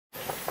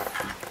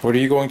What are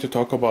you going to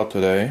talk about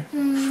today?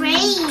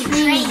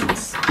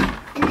 Trains.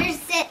 And there's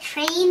that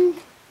train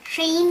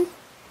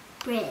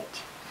bridge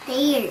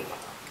there.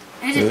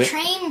 There's a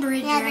train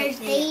bridge right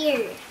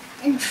there.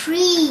 And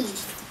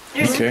trees.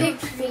 There's a big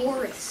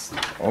forest.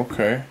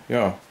 Okay,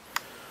 yeah.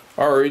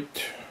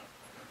 Alright.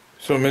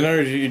 So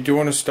Minna, do you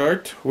want to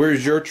start?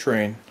 Where's your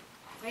train?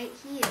 Right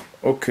here.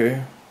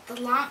 Okay.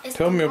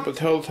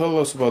 Tell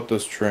us about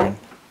this train.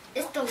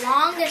 It's the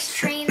longest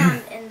train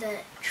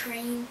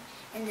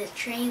in the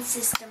train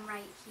system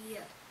right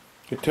here.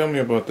 Okay, tell me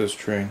about this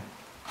train.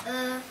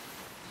 The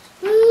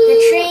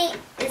train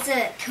is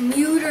a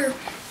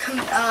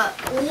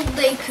old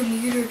day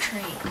commuter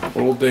train.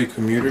 Old day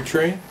commuter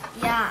train?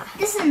 Yeah.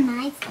 This is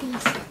my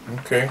station.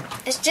 Okay.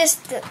 It's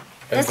just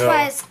that's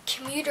why it's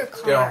commuter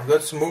car. Yeah,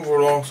 let's move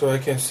along so I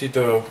can see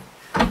the.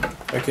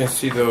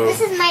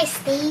 This is my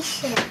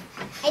station.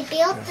 I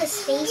built the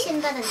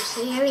station, but I'm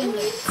sharing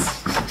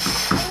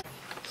it.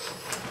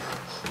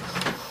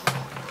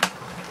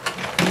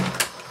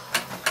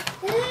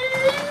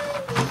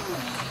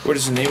 What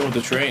is the name of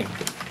the train?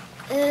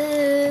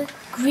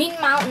 Green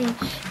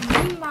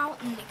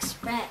Mountain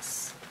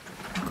Express.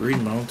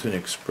 Green Mountain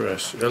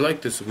Express. I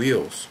like this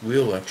wheel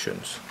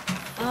actions.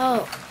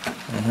 Oh.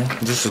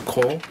 This is a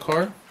coal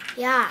car?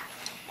 Yeah.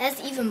 That's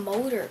even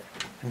motor.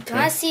 Okay. Do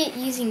I see it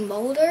using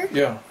motor?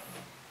 Yeah.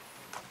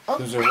 Oh.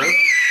 Does it work?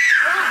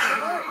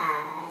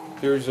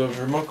 There's a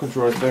remote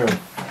control right there.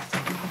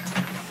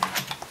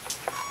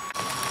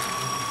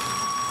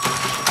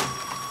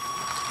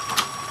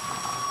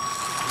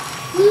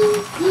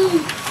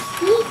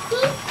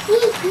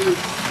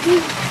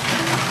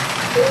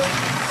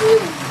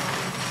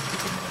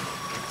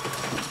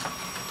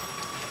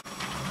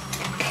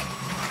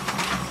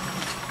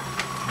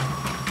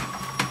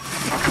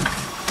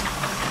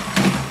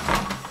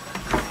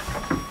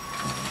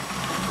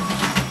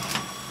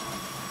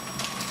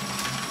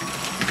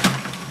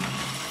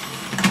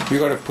 We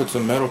gotta put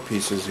some metal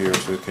pieces here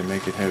so we can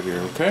make it heavier,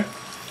 okay?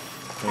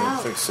 And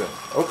fix it.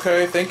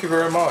 Okay, thank you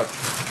very much.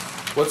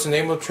 What's the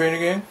name of the train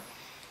again?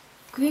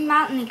 Green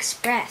Mountain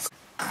Express.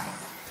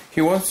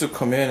 He wants to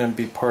come in and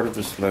be part of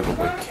this level,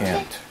 but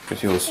can't,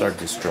 because he will start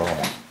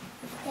destroying.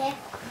 Okay.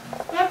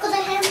 Marco, the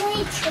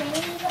Hamley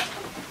train.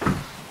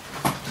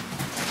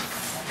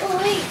 Oh,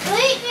 wait.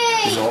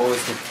 He's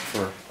always looking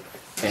for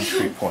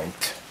entry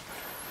point.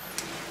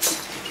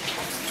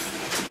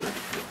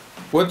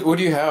 What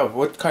do you have?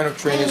 What kind of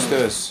train is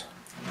this?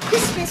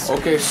 This.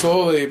 Okay,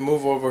 slowly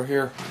move over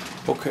here.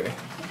 Okay.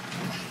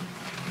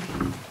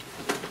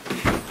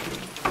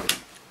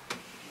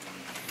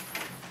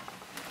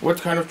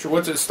 What kind of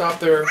what's it? Stop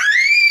there.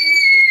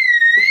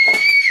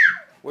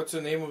 What's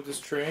the name of this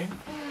train?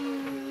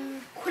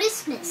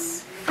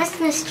 Christmas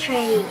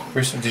train.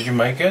 Kristen, did you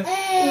make it?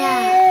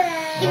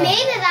 Yeah. He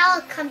made it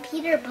out of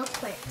computer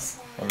booklets.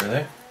 Oh,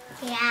 really?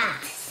 Yeah.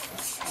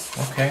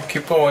 Okay,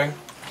 keep going.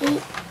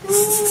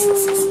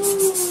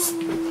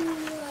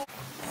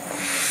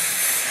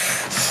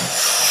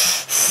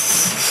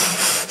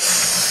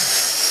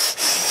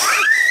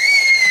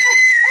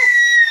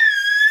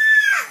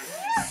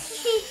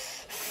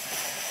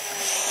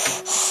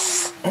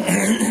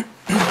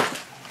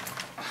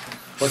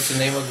 What's the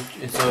name of the?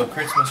 It's a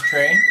Christmas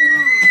train.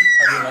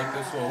 How do you like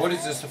this one? What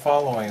is this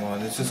following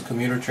one? Is this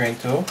commuter train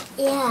too?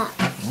 Yeah.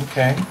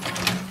 Okay.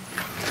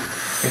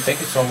 Thank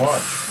you so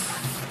much.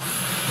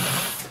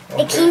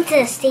 It came to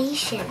the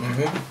station.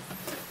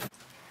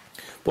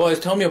 Boys,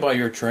 tell me about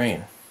your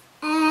train.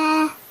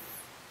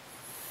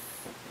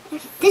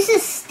 This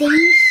is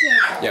station.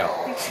 Yeah.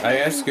 I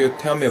asked you,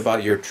 tell me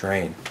about your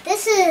train.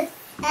 This is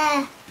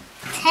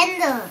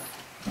tender.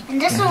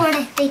 And this is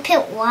where they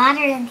put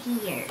water in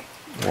here.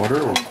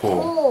 Water or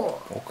coal?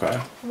 Coal.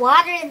 Okay.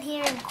 Water in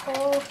here and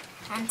coal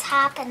on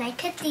top, and I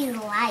put these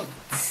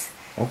lights.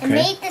 Okay. I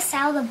made this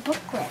out of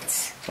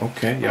booklets.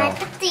 Okay, And yeah. I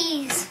put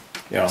these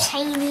Yeah.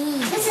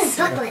 Chinese. This is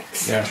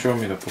booklets. Yeah, show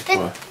me the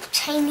booklet.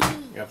 Chinese.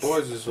 Yeah,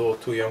 Boys is a little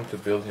too young to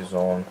build his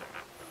own.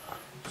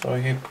 So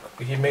he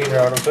made it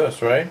out of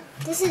this, right?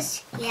 This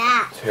is,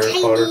 yeah.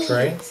 Harry Potter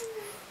train?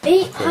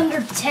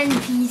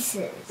 810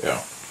 pieces.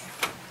 Yeah.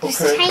 There's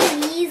Okay.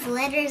 Chinese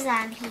letters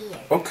on here.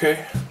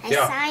 Okay. I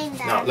Yeah. signed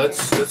that. Now let's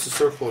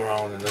circle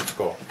around and let's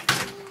go.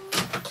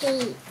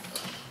 Okay.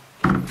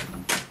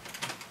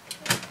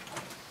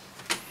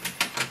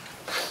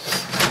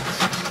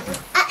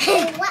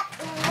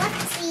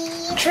 What's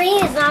the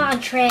Train is not on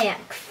track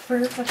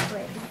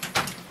perfectly.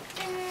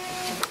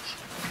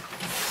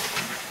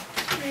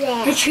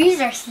 The trees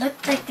look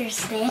like they're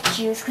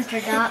statues because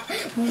they're not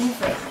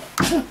moving.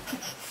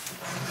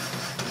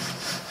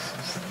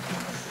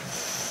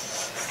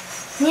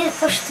 I need to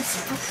push this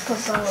up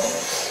above.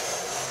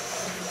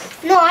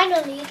 No, I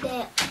don't need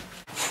that.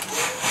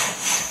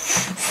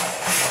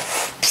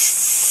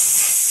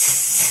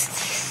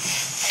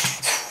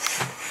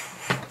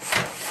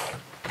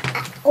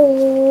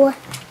 Oh.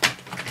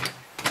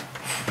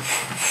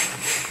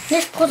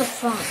 Let's pull the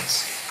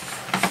front.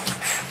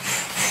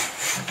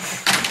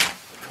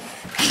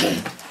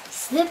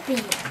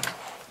 Slippy.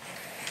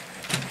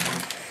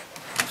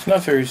 It's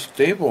not very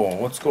stable.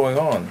 What's going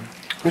on?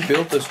 Who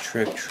built this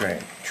train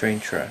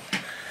track?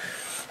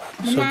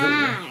 So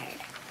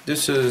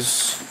this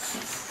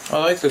is... I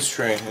like this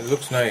train. It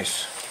looks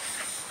nice.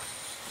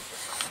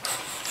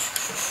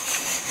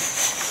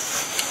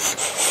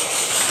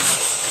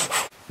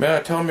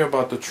 Man, tell me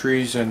about the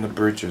trees and the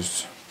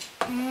bridges.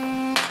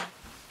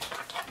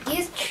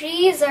 These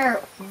trees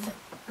are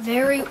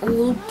very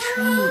old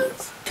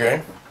trees.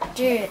 Okay.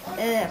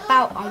 They're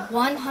about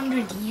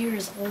 100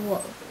 years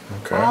old.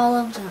 Okay. All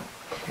of them.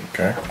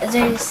 Okay.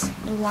 There's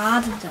a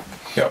lot of them.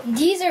 Yep.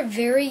 These are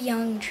very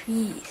young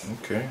trees.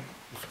 Okay.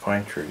 It's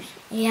pine trees.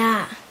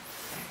 Yeah.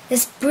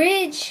 This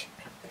bridge,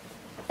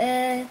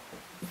 I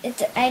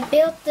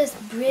built this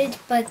bridge,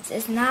 but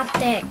it's not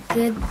that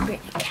good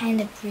kind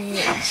of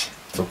bridge.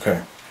 It's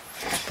okay.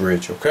 It's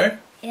bridge, okay?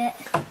 Yeah.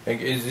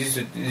 Is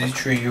this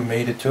tree you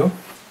made it too?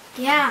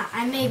 Yeah,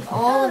 I made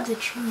all of the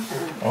trees.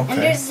 Okay.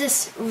 And there's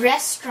this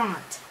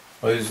restaurant.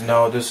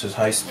 Now this is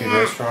high-speed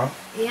restaurant?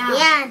 Yeah.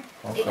 Yeah.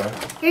 Okay.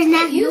 There's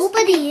not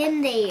nobody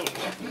in there.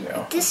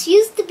 Yeah. This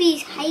used to be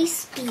high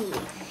speed.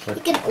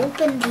 You can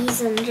open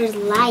these and there's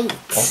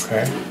lights.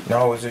 Okay.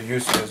 Now is it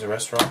used as a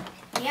restaurant?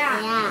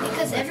 Yeah.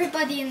 Because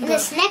everybody in And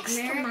it's next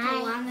to America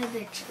mine. wanted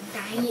the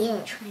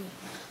dining train.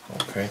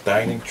 Okay.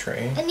 Dining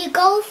train. And you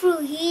go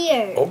through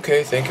here.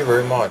 Okay. Thank you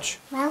very much.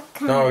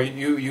 Welcome. No,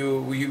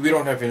 we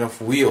don't have enough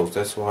wheels.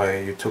 That's why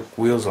you took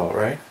wheels out,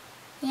 right?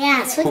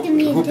 Yeah, so it can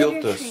be a Who built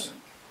dinner this? train.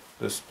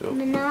 This built.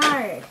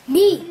 Menard.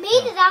 Me.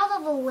 Made it out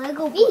of a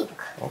Lego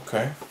book.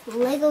 Okay.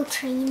 Lego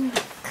train.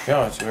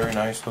 Yeah, it's a very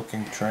nice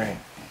looking train.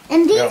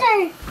 And these Yeah.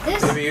 are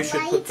this Maybe you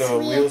should put the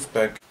lights wheels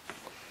back.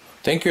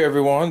 Thank you,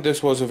 everyone.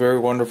 This was a very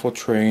wonderful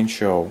train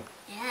show.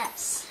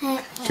 Yes.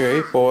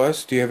 Okay,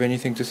 Boaz, do you have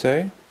anything to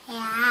say?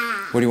 Yeah.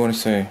 What do you want to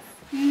say?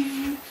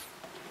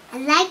 I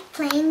like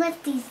playing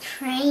with these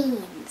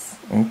trains.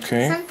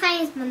 Okay.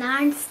 Sometimes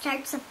Menard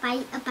starts a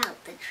fight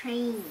about the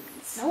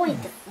trains. No, I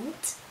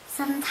don't.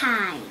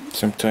 Sometimes.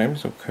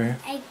 Sometimes, okay.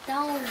 I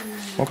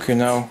don't. Okay,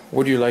 now,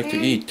 what do you like to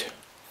eat?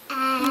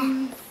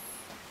 I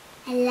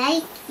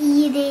like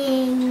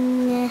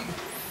eating.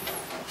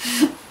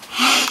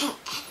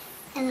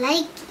 I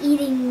like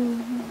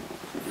eating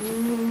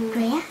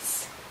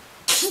grass.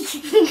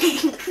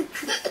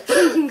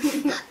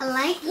 I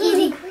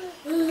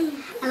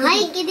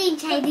like eating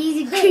Chinese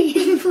and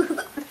Korean food.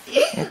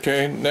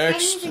 Okay,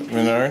 next, Chinese and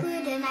Menard.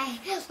 Korean food, and I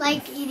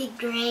like eating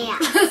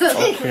grass.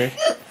 Okay.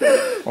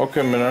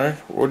 Okay, Menard,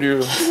 what do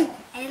you...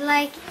 I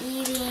love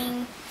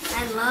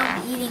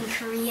eating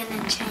Korean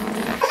and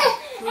Chinese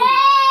food.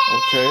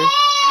 Okay.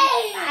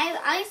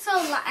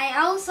 I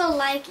also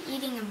like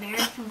eating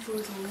American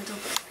food a little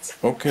bit.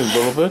 Okay, a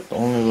little bit?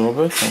 Only a little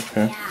bit?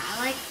 Okay. Yeah,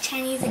 I like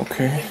Chinese and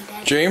Okay. Korean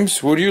better.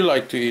 James, what do you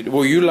like to eat?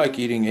 Well, you like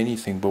eating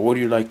anything, but what do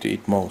you like to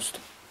eat most?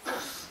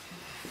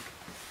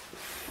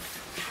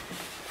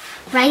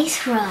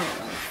 Rice roll.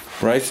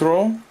 Rice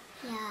roll?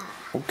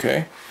 Yeah.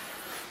 Okay.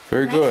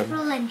 Very Rice good.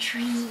 roll and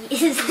trees.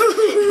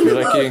 You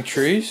like eating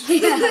trees?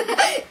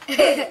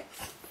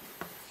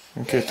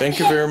 Okay, thank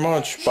you very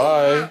much.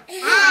 Bye.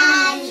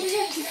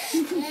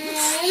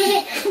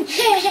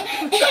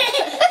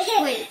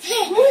 Wait,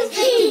 who's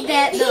making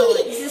that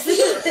noise?